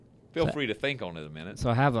Feel free to think on it a minute. So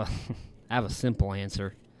I have a simple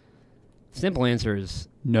answer. Simple answer is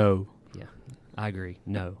No. yeah. I agree.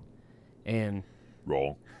 No. And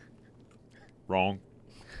Wrong.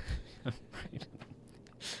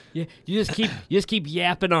 yeah, you just keep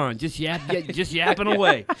yapping on. Just yapping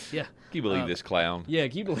away. Yeah. Can you believe this clown? Yeah,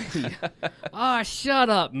 can you believe shut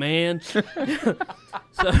up, man. So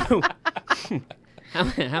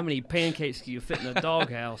how many pancakes do you fit in a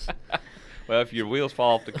doghouse? Well, if your wheels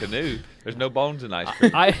fall off the canoe, there's no bones in ice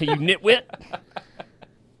cream. You nitwit.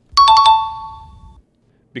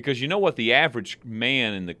 Because you know what the average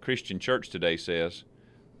man in the Christian church today says?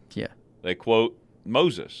 Yeah. They quote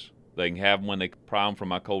Moses. They can have them when they pry them from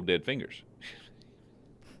my cold, dead fingers.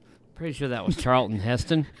 Pretty sure that was Charlton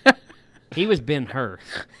Heston. He was Ben-Hur.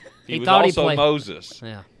 He was also Moses.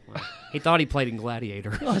 Yeah. Well, he thought he played in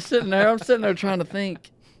Gladiator. I'm sitting there trying to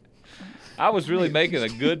think. I was really making a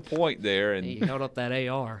good point there. And He held up that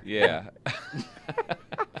AR yeah.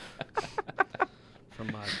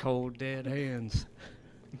 from my cold, dead hands.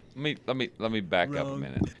 Let me back up a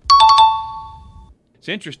minute. It's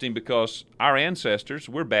interesting because our ancestors,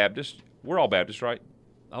 we're Baptists. We're all Baptists, right?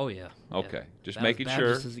 Oh, yeah. Okay. Yeah. Just About making as sure.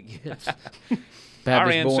 Baptist as it gets.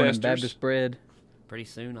 Baptist born and ancestors- Baptist bred. Pretty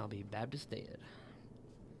soon I'll be Baptist dead.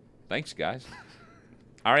 Thanks, guys.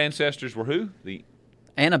 Our ancestors were who? The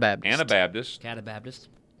Anabaptist. Anabaptists. Catabaptist.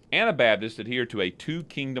 Anabaptists adhere to a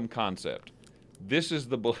two-kingdom concept. This is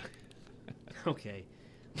the... Okay.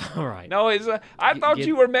 All right. No, I thought get-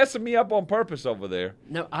 you were messing me up on purpose over there.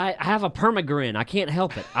 No, I have a permagrin. I can't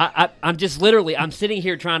help it. I'm just literally, I'm sitting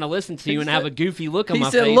here trying to listen to you and have a goofy look on He my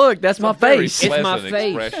said, face. look, that's my very face. It's my pleasant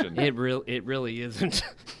face. expression. It really isn't.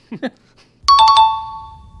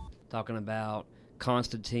 Talking about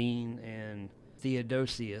Constantine and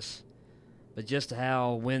Theodosius, but just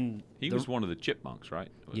how when He was one of the chipmunks, right?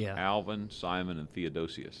 It was Yeah. Alvin, Simon, and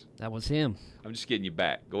Theodosius. that was him. I'm just getting you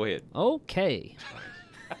back. Go ahead. Okay.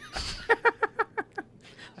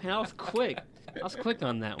 Man, I was quick. I was quick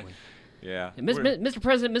on that one. Yeah. Mr.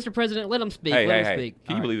 President, let him speak. Hey, let hey, him hey. speak.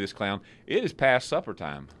 Can All you right. believe this clown? It is past supper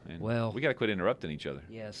time. And Well- we got to quit interrupting each other.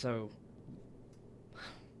 Yeah, so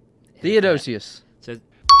Theodosius. So,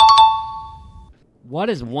 what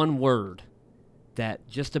is one word that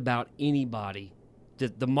just about anybody,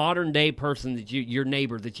 the modern day person that your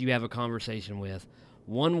neighbor that you have a conversation with,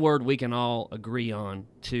 one word we can all agree on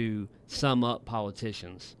to sum up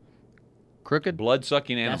politicians? Crooked.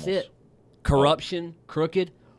 Blood-sucking animals. That's it. Corruption, crooked.